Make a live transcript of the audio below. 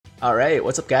Alright,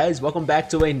 what's up guys? Welcome back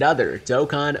to another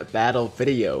Dokkan battle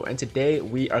video, and today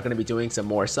we are going to be doing some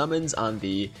more summons on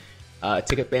the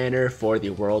ticket banner for the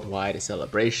worldwide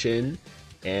celebration,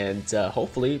 and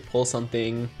hopefully pull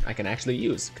something I can actually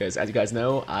use, because as you guys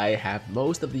know, I have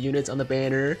most of the units on the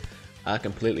banner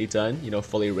completely done,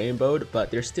 fully rainbowed,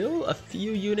 but there's still a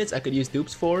few units I could use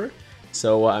dupes for,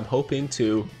 so I'm hoping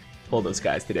to pull those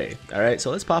guys today. Alright,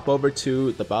 so let's pop over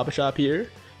to the Baba shop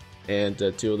here and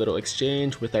do a little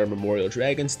exchange with our Memorial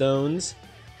Dragon Stones.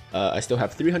 I still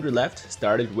have 300 left,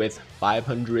 started with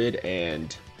 500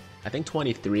 and I think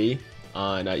 23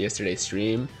 on yesterday's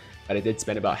stream, but I did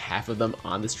spend about half of them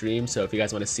on the stream, so if you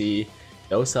guys want to see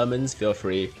those summons, feel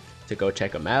free to go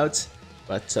check them out.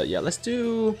 But yeah, let's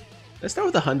start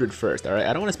with 100 first, alright?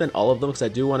 I don't want to spend all of them because I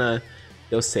do want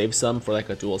to save some for like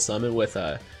a dual summon with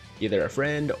either a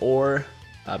friend or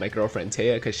my girlfriend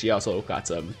Taya, because she also got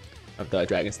some of the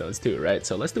Dragon Stones too, right?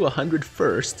 So let's do 100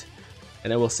 first, and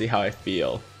then we'll see how I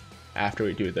feel after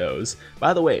we do those.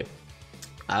 By the way,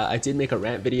 I did make a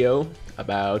rant video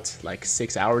about like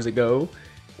 6 hours ago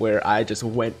where I just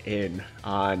went in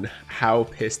on how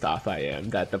pissed off I am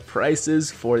that the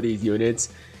prices for these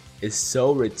units is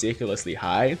so ridiculously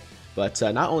high. But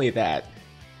not only that,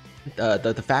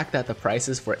 the fact that the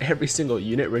prices for every single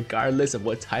unit, regardless of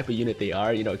what type of unit they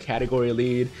are, category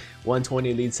lead,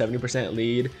 120 lead, 70%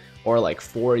 lead, or like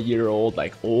 4-year-old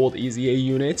like old EZA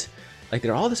unit, like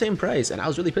they're all the same price, and I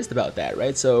was really pissed about that,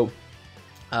 right? So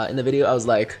in the video I was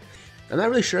like, I'm not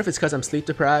really sure if it's because I'm sleep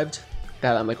deprived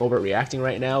that I'm like overreacting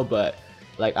right now, but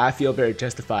like I feel very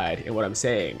justified in what I'm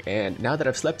saying, and now that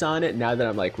I've slept on it, now that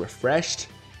I'm like refreshed,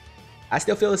 I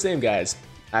still feel the same, guys.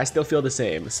 I still feel the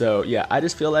same. So yeah, I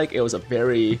just feel like it was a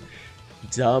very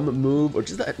dumb move, or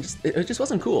it just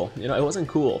wasn't cool. It wasn't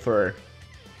cool for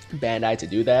Bandai to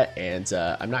do that, and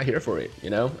I'm not here for it.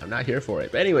 I'm not here for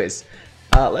it. But anyways,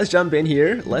 let's jump in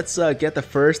here. Let's get the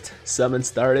first summon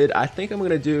started. I think I'm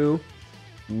gonna do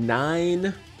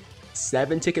 9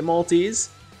 7-ticket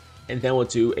multis, and then we'll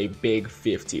do a big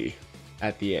 50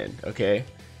 at the end. Okay,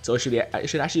 so it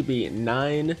should actually be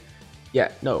 9.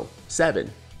 Yeah, no, 7.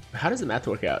 How does the math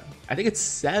work out? I think it's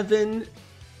 7.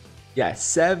 Yeah,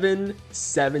 7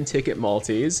 7-ticket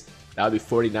multis. That would be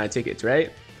 49 tickets,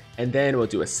 right? And then we'll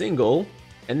do a single,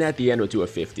 and then at the end we'll do a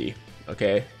 50.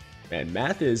 Okay, man,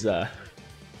 math is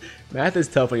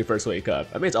tough when you first wake up.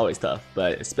 I mean, it's always tough,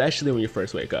 but especially when you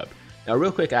first wake up. Now,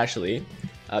 real quick, actually,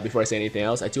 before I say anything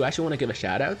else, I do actually want to give a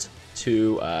shout out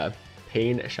to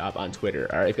Pain Shop on Twitter.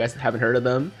 All right, if you guys haven't heard of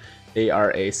them, they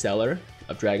are a seller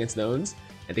of Dragon Stones,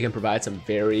 and they can provide some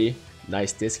very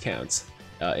nice discounts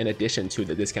in addition to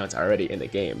the discounts already in the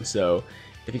game. So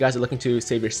if you guys are looking to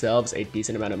save yourselves a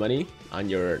decent amount of money on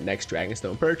your next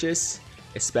Dragonstone purchase,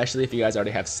 especially if you guys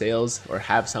already have sales or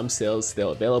have some sales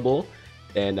still available,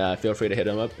 then feel free to hit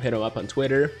them up on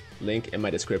Twitter, link in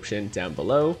my description down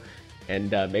below,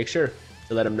 and make sure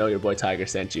to let them know your boy Tiger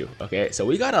sent you. Okay, so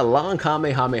we got a long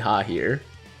Kamehameha here,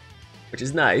 which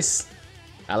is nice.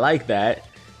 I like that.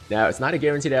 Now, it's not a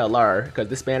guaranteed LR, because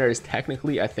this banner is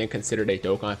technically, I think, considered a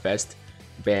Dokkan Fest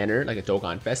banner, like a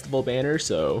Dokkan Festival banner,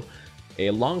 so a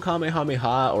long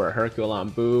Kamehameha or a Hercule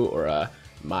Boo or a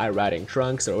My Riding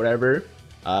Trunks or whatever,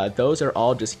 those are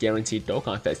all just guaranteed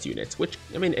Dokkan Fest units, which,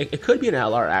 I mean, it could be an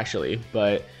LR actually,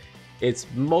 but it's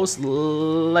most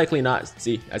likely not.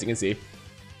 See, as you can see,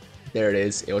 there it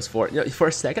is. It was for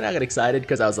a second I got excited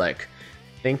because I was like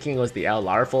thinking it was the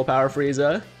LR Full Power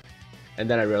Frieza, and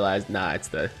then I realized, nah, it's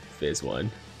the Fizz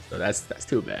one, so that's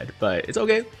too bad, but it's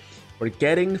okay. We're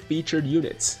getting featured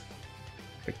units.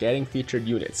 We're getting featured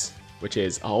units, which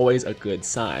is always a good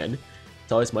sign.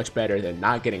 It's always much better than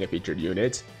not getting a featured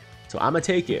unit. So I'm gonna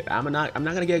take it. I'm not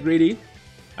gonna get greedy.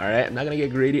 All right, I'm not gonna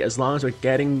get greedy as long as we're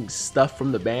getting stuff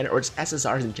from the banner, or just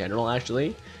SSRs in general,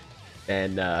 actually.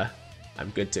 Then I'm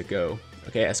good to go.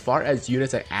 Okay, as far as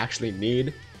units I actually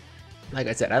need, like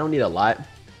I said, I don't need a lot,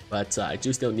 but I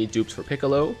do still need dupes for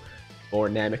Piccolo, or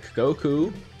Namek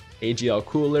Goku, AGL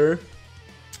Cooler,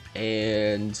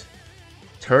 and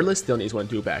Turles still needs one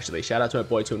dupe, actually. Shout out to my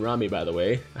boy Toonrami, by the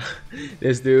way.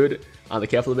 This dude on the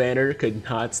Kefla banner could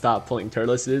not stop pulling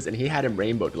Turleses, and he had him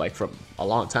rainbowed like from a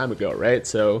long time ago, right?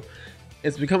 So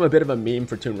it's become a bit of a meme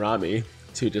for Toonrami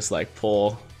to just like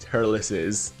pull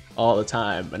Turleses all the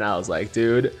time. And I was like,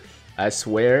 dude, I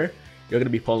swear you're gonna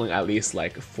be pulling at least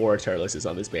like 4 Turleses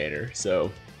on this banner.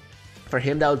 So for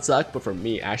him that would suck, but for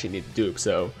me, I actually need the dupe.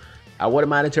 So I wouldn't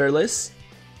mind a Turles,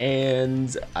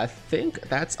 and I think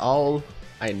that's all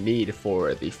I need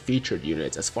for the featured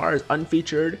units. As far as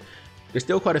unfeatured, there's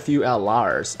still quite a few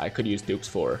LRs I could use dupes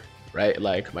for, right?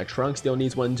 Like my Trunks still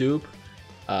needs one dupe,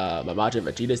 my Majin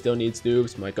Vegeta still needs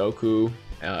dupes, my Goku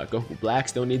Goku Black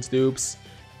still needs dupes,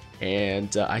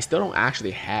 and I still don't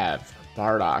actually have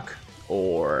Bardock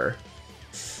or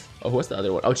what's the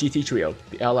other one? Oh, GT Trio,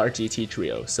 the LR GT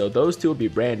Trio. So those two will be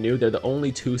brand new. They're the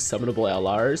only two summonable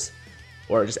LRs,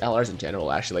 or just LRs in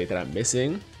general actually, that I'm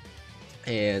missing,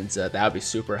 and that would be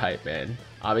super hype, man.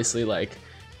 Obviously, like,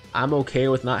 I'm okay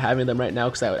with not having them right now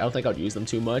because I don't think I'd use them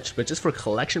too much, but just for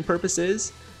collection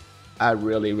purposes, I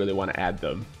really want to add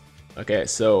them. Okay,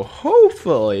 so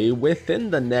hopefully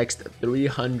within the next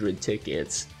 300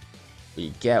 tickets,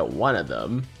 we get one of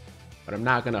them, but I'm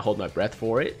not going to hold my breath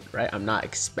for it, right? I'm not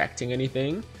expecting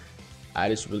anything. I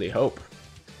just really hope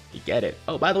you get it.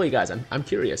 Oh, by the way, guys, I'm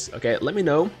curious, okay? Let me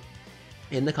know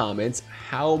in the comments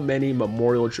how many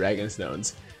Memorial Dragon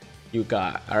Stones you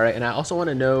got, all right? And I also want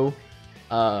to know,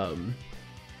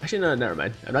 actually, no, never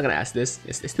mind. I'm not gonna ask this.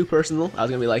 It's too personal. I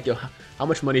was gonna be like, yo, how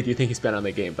much money do you think you spent on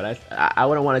the game? But I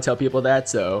wouldn't want to tell people that,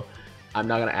 so I'm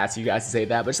not gonna ask you guys to say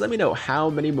that. But just let me know how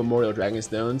many Memorial Dragon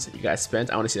Stones you guys spent.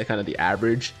 I want to see kind of the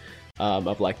average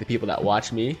of like the people that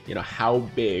watch me. You know, how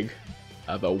big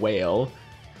of a whale,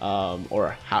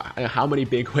 or how many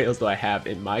big whales do I have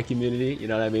in my community? You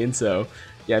know what I mean? So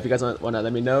yeah, if you guys want to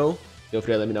let me know, feel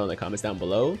free to let me know in the comments down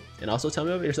below. And also tell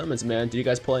me about your summons, man. Do you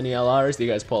guys pull any LRs? Do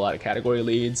you guys pull a lot of category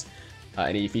leads?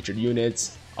 Any featured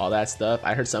units? All that stuff.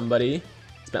 I heard somebody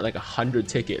spent like 100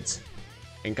 tickets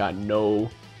and got no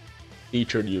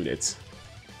featured units.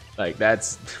 Like,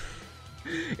 that's...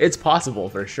 it's possible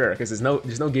for sure, because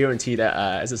there's no guarantee that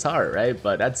SSR, right?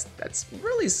 But that's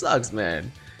really sucks,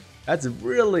 man. That's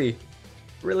really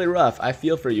rough. I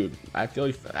feel for you. I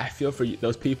feel for you,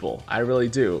 those people. I really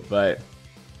do. But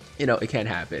you know, it can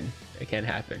happen. It can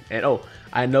happen. And oh,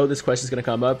 I know this question is gonna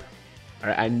come up. All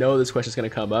right, I know this question is gonna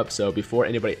come up. So before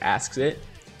anybody asks it,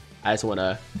 I just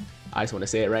wanna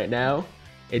say it right now.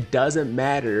 It doesn't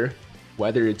matter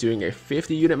whether you're doing a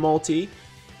 50 unit multi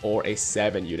or a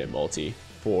 7 unit multi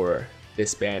for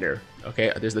this banner.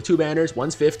 Okay, there's the two banners.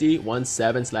 One's 50, one's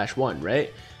 7/1.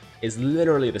 Right? It's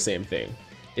literally the same thing.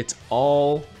 It's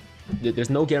all. There's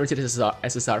no guaranteed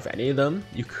SSR for any of them.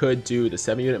 You could do the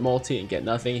 7 unit multi and get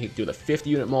nothing. You could do the 50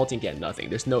 unit multi and get nothing.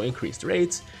 There's no increased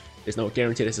rates. There's no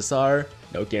guaranteed SSR,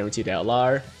 no guaranteed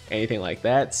LR, anything like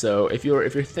that. So if you're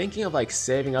thinking of like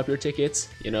saving up your tickets,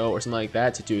 you know, or something like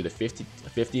that to do the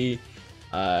 50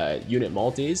 unit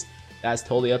multis, that's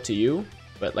totally up to you.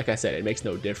 But like I said, it makes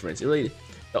no difference. It really,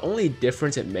 the only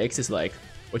difference it makes is like,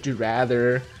 would you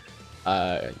rather,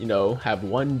 you know, have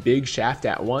one big shaft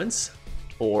at once,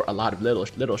 or a lot of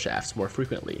little shafts more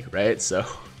frequently, right? So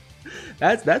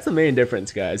that's the main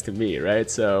difference, guys, to me,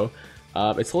 right? So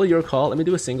it's totally your call. Let me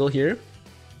do a single here.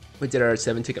 We did our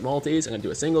 7 ticket multis. I'm gonna do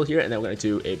a single here, and then we're gonna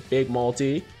do a big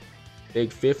multi,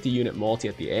 big 50 unit multi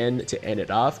at the end to end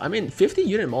it off. I mean, 50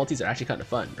 unit multis are actually kind of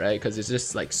fun, right? Because there's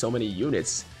just like so many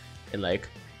units in like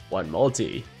one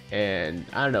multi, and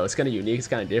I don't know, it's kind of unique, it's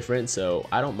kind of different, so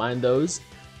I don't mind those.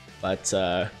 But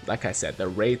like I said, the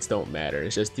rates don't matter.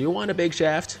 It's just, do you want a big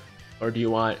shaft or do you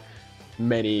want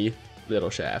many little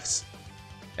shafts?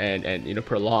 And you know,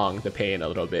 prolong the pain a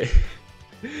little bit.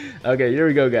 Okay, here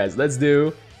we go, guys. Let's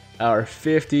do our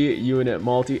 50 unit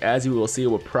multi. As you will see,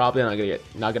 we're probably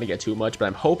not gonna get too much, but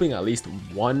I'm hoping at least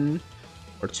 1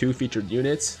 or 2 featured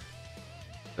units.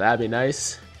 That'd be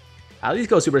nice. At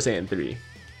least go Super Saiyan 3.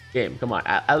 Game, come on.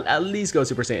 At least go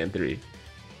Super Saiyan 3.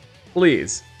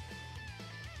 Please.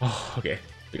 Oh, okay.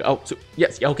 Oh, so,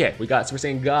 yes, okay, we got Super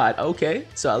Saiyan God. Okay,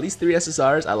 so at least 3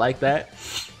 SSRs. I like that.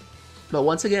 But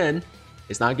once again,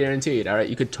 it's not guaranteed. All right,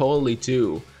 you could totally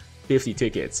do 50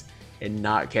 tickets and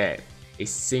not get a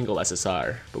single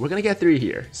SSR. But we're gonna get 3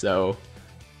 here. So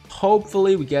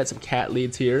hopefully we get some cat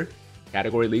leads here,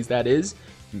 category leads that is.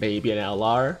 Maybe an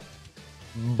LR.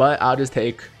 But I'll just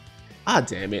take. Ah,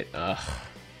 damn it. Okay,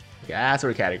 that's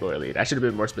our category lead. I should have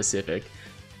been more specific.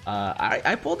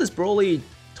 I pulled this Broly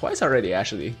twice already,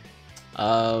 actually.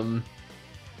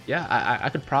 Yeah, I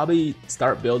could probably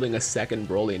start building a second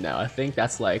Broly now. I think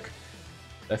that's like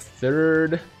the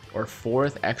 3rd or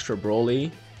 4th extra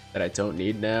Broly that I don't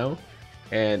need now.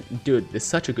 And dude, this is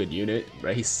such a good unit,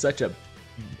 right? He's such a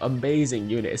amazing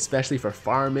unit, especially for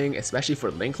farming, especially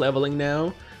for link leveling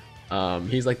now.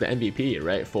 He's like the MVP,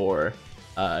 right, for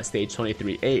stage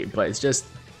 23-8, but it's just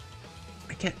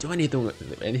I can't do anything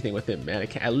with him, man.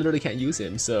 I literally can't use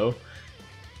him, so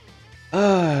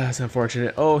it's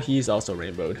unfortunate. Oh, he's also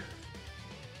rainbowed.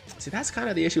 See, that's kind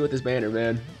of the issue with this banner,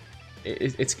 man.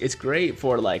 It's great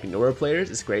for like newer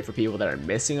players. It's great for people that are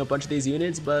missing a bunch of these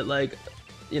units, but like,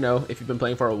 you know, if you've been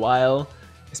playing for a while,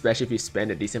 especially if you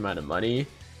spend a decent amount of money,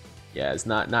 yeah, it's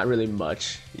not really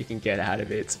much you can get out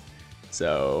of it.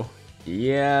 So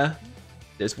yeah,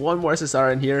 There's one more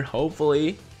SSR in here.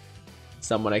 Hopefully,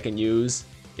 someone I can use.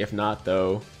 If not,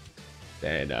 though,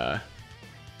 then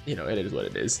you know, it is what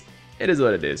it is. It is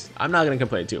what it is. I'm not gonna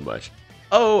complain too much.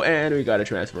 Oh, and we got a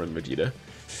transform Vegeta.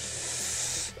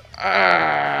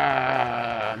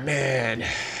 Ah, man.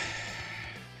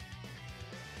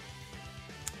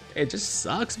 It just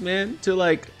sucks, man, to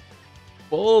like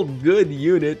pull good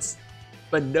units,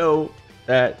 but know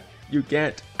that you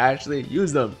can't actually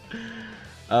use them.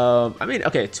 I mean,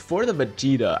 okay, for the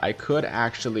Vegeta, I could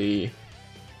actually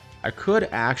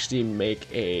make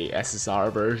a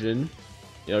SSR version,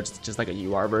 you know, just like a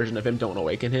UR version of him. Don't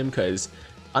awaken him, because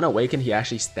unawakened he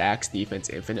actually stacks defense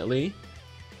infinitely,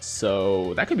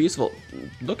 so that could be useful.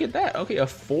 Look at that. Okay, a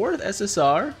 4th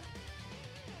SSR.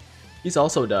 He's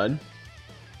also done.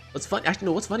 What's fun? Actually,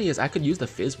 no. What's funny is I could use the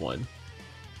Fizz one.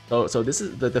 So this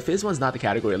is the Fizz one's not the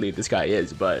category lead this guy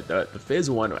is, but the Fizz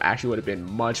one actually would have been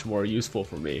much more useful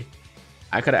for me.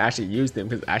 I could have actually used him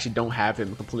because I actually don't have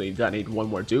him completely done. I need one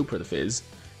more dupe for the Fizz,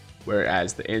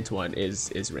 whereas the Int one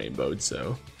is rainbowed.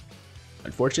 So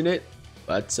unfortunate,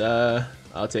 but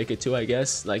I'll take it too, I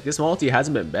guess. Like, this multi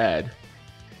hasn't been bad.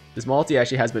 This multi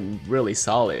actually has been really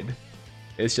solid.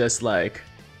 It's just like,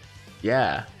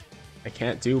 yeah, I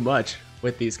can't do much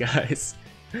with these guys.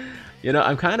 You know,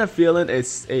 I'm kind of feeling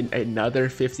it's another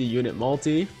 50 unit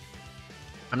multi.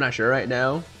 I'm not sure right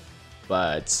now,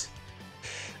 but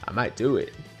I might do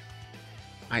it.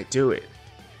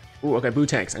 Ooh, okay, Boo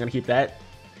Tanks. I'm gonna keep that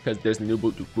because there's new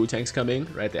Boo Tanks coming,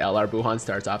 right? The LR Buhan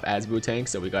starts off as Boo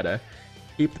Tanks, so we gotta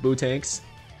keep the Boo Tanks.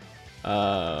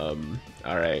 All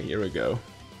right, here we go.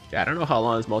 Yeah, I don't know how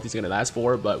long this multi's gonna last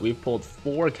for, but we've pulled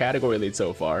 4 category leads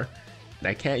so far, and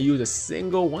I can't use a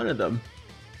single one of them.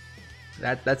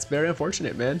 That's very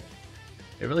unfortunate, man.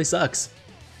 It really sucks.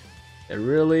 It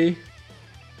really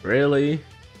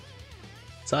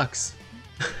sucks.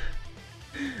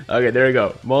 Okay, there we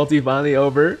go. Multi finally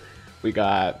over. We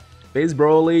got Fizz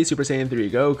Broly, Super Saiyan 3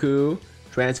 Goku,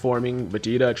 transforming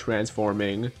Vegeta,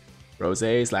 transforming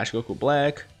Rose/Goku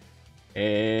Black,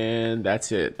 and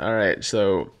that's it. All right,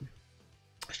 so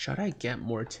should I get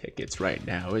more tickets right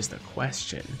now is the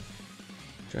question.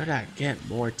 Should I get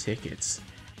more tickets?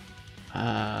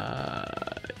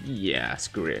 Yeah,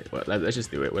 screw it. Well, let's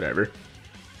just do it, whatever.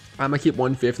 I'm gonna keep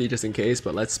 150 just in case,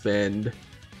 but let's spend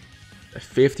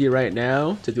 50 right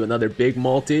now to do another big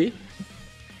multi.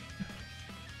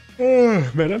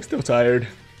 Oh, man, I'm still tired.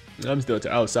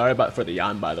 Oh, sorry for the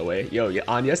yawn, by the way. Yo,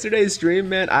 on yesterday's stream,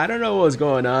 man, I don't know what was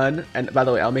going on. And by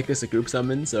the way, I'll make this a group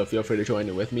summon, so feel free to join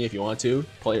in with me if you want to.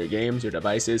 Pull your games, your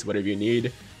devices, whatever you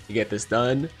need to get this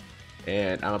done.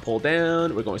 And I'm gonna pull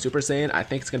down. We're going Super Saiyan. I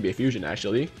think it's gonna be a fusion,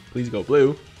 actually. Please go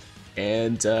blue.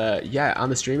 And yeah, on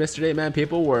the stream yesterday, man,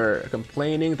 people were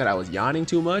complaining that I was yawning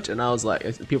too much, and I was like,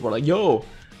 people were like, yo,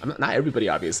 not everybody,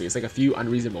 obviously, it's like a few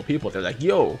unreasonable people. They're like,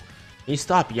 yo, can you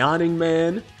stop yawning,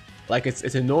 man? Like,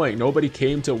 it's annoying. Nobody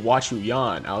came to watch you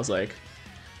yawn. I was like,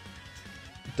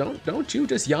 don't you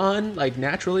just yawn like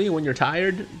naturally when you're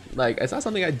tired? Like, it's not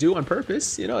something I do on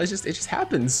purpose, you know. It just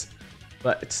happens.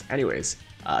 But anyways,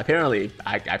 apparently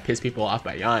I piss people off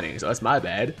by yawning, so that's my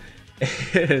bad.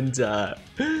 And no,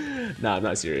 I'm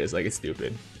not serious. Like, it's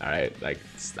stupid. All right, like,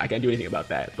 I can't do anything about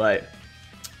that. But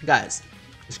guys,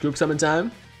 it's group summon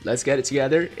time. Let's get it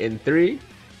together in 3,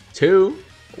 2,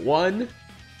 1.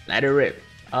 Let it rip.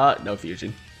 No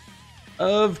fusion.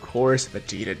 Of course,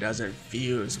 Vegeta doesn't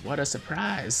fuse. What a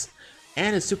surprise!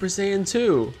 And it's Super Saiyan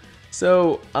 2.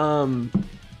 So, I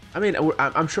mean,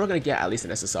 I'm sure we're gonna get at least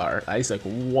an SSR, at least like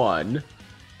one.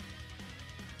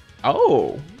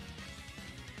 Oh.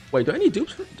 Wait, do I need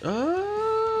dupes for?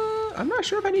 I'm not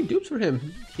sure if I need dupes for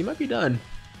him. He might be done.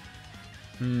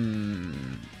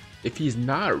 If he's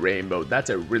not rainbowed, that's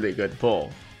a really good pull.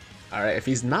 All right, if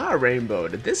he's not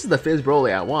rainbowed, this is the Fizz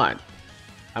Broly I want.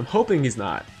 I'm hoping he's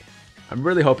not. I'm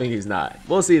really hoping he's not.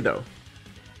 We'll see though.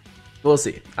 We'll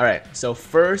see. All right, so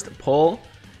first pull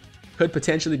could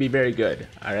potentially be very good.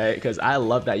 All right, because I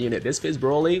love that unit. This Fizz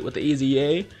Broly with the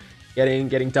EZA.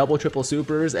 Getting double, triple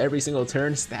supers every single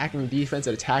turn, stacking defense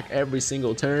and attack every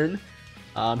single turn.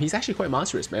 He's actually quite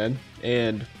monstrous, man.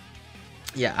 And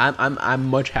yeah, I'm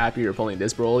much happier pulling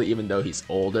this Broly, even though he's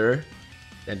older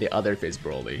than the other Fizz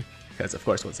Broly. Because of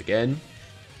course, once again,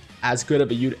 as good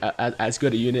a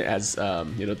unit as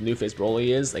you know, the new Fizz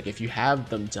Broly is. Like, if you have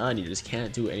them done, you just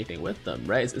can't do anything with them,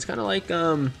 right? It's kind of like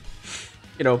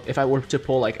you know, if I were to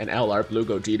pull like an LR Blue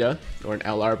Gogeta or an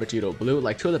LR Vegito Blue,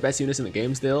 like 2 of the best units in the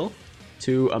game still,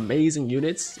 2 amazing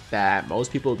units that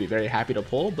most people would be very happy to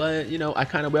pull, but you know, I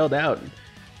kind of wailed out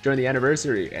during the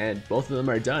anniversary and both of them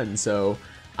are done. So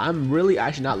I'm really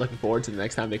actually not looking forward to the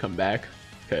next time they come back,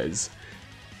 because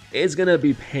It's gonna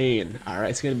be pain. Alright,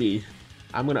 it's gonna be...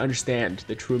 I'm gonna understand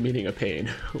the true meaning of pain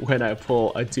when I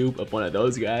pull a dupe of one of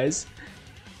those guys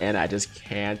and I just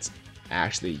can't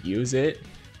actually use it.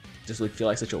 Just would feel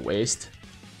like such a waste.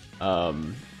 I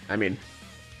mean,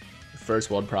 first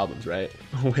world problems, right?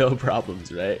 Whale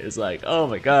problems, right? It's like, oh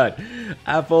my god,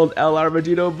 I pulled LR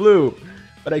Vegito Blue,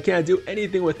 but I can't do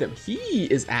anything with him. He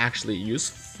is actually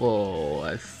useful,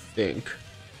 I think.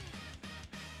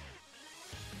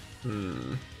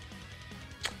 I'm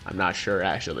not sure,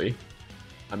 actually.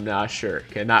 I'm not sure.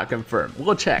 Cannot confirm.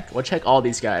 We'll check. We'll check all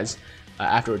these guys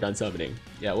after we're done summoning.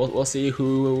 Yeah, we'll see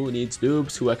who needs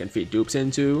dupes, who I can feed dupes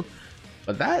into.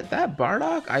 But that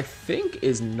Bardock, I think,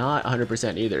 is not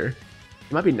 100% either.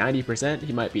 He might be 90%.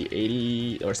 He might be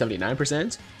 80 or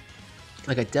 79%.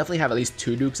 Like, I definitely have at least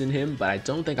 2 dupes in him, but I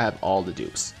don't think I have all the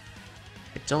dupes.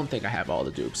 I don't think I have all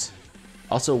the dupes.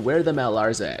 Also, where are the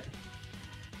LRs at?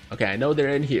 Okay, I know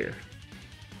they're in here.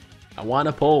 I want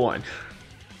to pull one.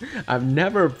 I've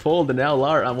never pulled an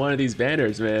LR on one of these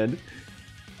banners, man.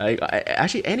 Like,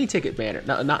 actually, any ticket banner,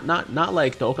 not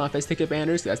like Dokkan Fest ticket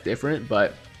banners. That's different,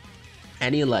 but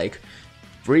any like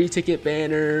free ticket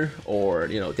banner or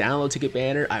download ticket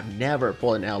banner, I've never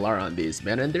pulled an LR on these,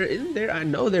 man. And they're in there. I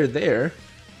know they're there.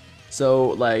 So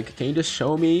like, can you just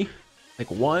show me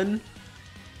like one?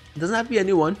 It doesn't have to be a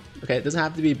new one. Okay, it doesn't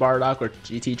have to be Bardock or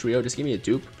GT Trio. Just give me a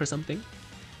dupe for something.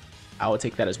 I will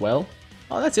take that as well.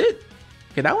 Oh, that's it.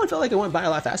 Okay, that one felt like it went by a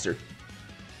lot faster.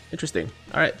 Interesting.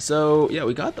 All right, so yeah,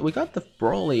 we got the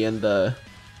Broly and the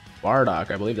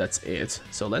Bardock. I believe that's it.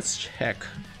 So let's check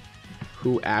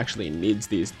who actually needs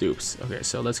these dupes. Okay,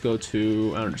 so let's go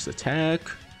to, I don't know, just attack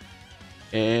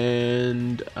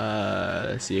and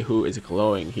let's see who is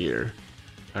glowing here.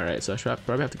 All right, so I should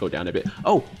probably have to go down a bit.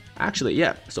 Oh, actually,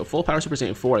 yeah. So full power Super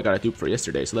Saiyan 4, I got a dupe for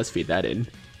yesterday. So let's feed that in.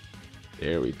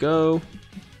 There we go.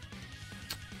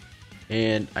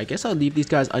 And I guess I'll leave these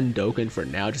guys undoken for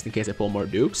now, just in case I pull more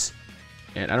dupes.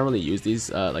 And I don't really use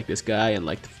these like this guy and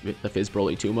like the Fizz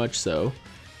Broly too much, so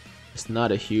it's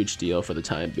not a huge deal for the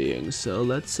time being. So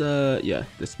let's yeah,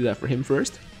 let's do that for him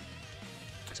first.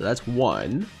 So that's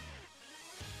one.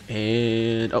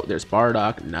 And oh, there's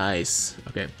Bardock. Nice.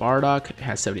 Okay, Bardock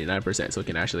has 79%, so we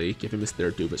can actually give him his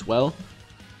third dupe as well.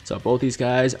 So both these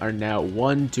guys are now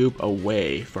 1 dupe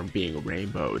away from being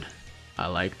rainbowed. I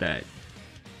like that.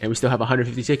 And we still have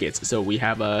 150 tickets, so we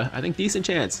have a, I think, decent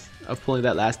chance of pulling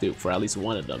that last dupe for at least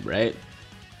one of them, right?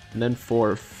 And then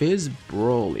for Fizz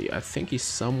Broly, I think he's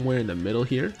somewhere in the middle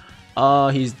here. Oh,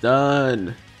 he's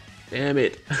done. Damn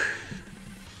it.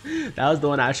 That was the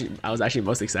one I was actually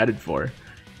most excited for.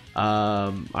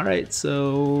 Alright,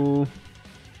 so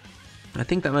I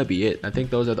think that might be it. I think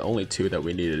those are the only 2 that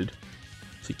we needed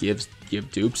to give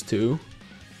dupes to.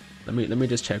 Let me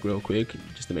just check real quick,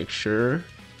 just to make sure.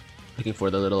 Looking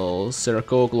for the little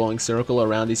circle, glowing circle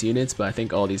around these units, but I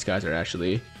think all these guys are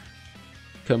actually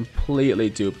completely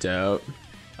duped out.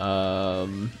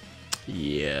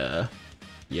 Yeah,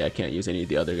 I can't use any of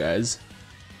the other guys.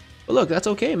 But look, that's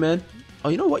okay, man. Oh,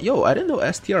 you know what? Yo, I didn't know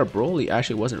STR Broly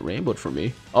actually wasn't rainbowed for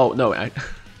me. Oh no,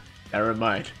 never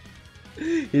mind.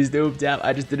 He's duped out.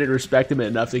 I just didn't respect him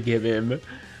enough to give him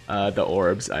the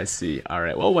orbs. I see. All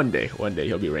right. Well, one day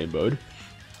he'll be rainbowed.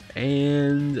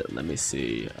 And let me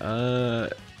see.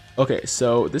 Okay,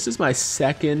 so this is my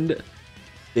second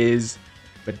Fizz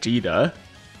Vegeta,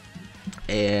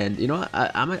 and you know what?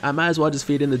 I might as well just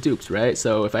feed in the dupes, right?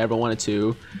 So if I ever wanted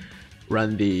to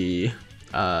run the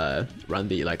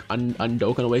like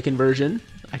Undoken Awakened version,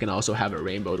 I can also have a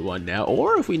rainbowed one now.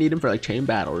 Or if we need him for like chain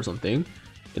battle or something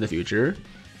in the future,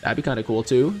 that'd be kind of cool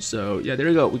too. So yeah, there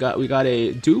we go. We got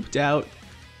a duped out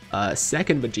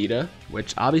second Vegeta,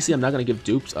 which obviously I'm not gonna give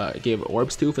dupes, give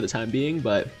orbs to for the time being,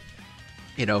 but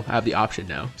I have the option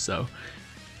now. So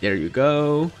there you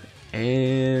go.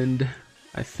 And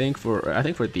I think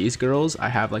for these girls, I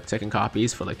have like second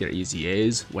copies for like their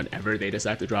EZAs whenever they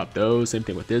decide to drop those. Same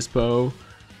thing with this Po.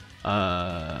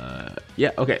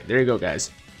 Yeah, okay, there you go,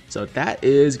 guys. So that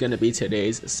is gonna be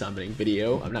today's summoning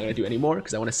video. I'm not gonna do any more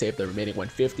because I want to save the remaining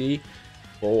 150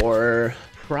 for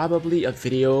probably a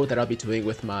video that I'll be doing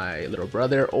with my little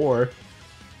brother or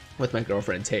with my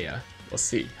girlfriend Taya. We'll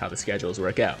see how the schedules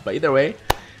work out. But either way,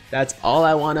 that's all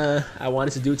I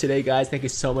wanted to do today, guys. Thank you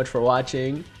so much for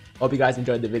watching. Hope you guys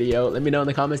enjoyed the video. Let me know in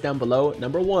the comments down below.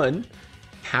 Number 1,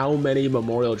 how many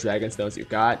Memorial Dragon Stones you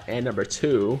got, and number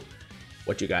 2,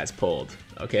 what you guys pulled.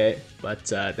 Okay, but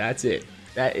that's it.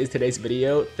 That is today's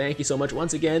video. Thank you so much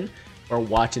once again for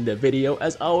watching the video.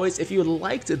 As always, if you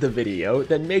liked the video,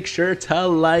 then make sure to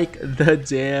like the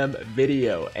damn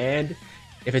video and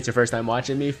If it's your first time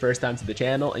watching me, first time to the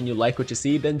channel, and you like what you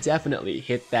see, then definitely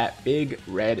hit that big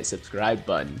red subscribe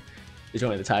button to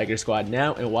join the Tiger Squad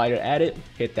now. And while you're at it,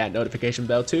 hit that notification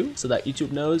bell too, so that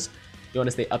YouTube knows you want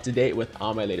to stay up to date with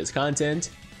all my latest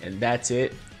content. And that's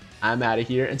it. I'm out of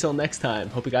here. Until next time,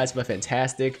 hope you guys have a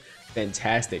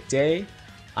fantastic day.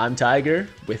 I'm Tiger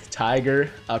with Tiger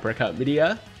Uppercut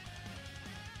Media,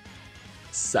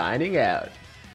 signing out.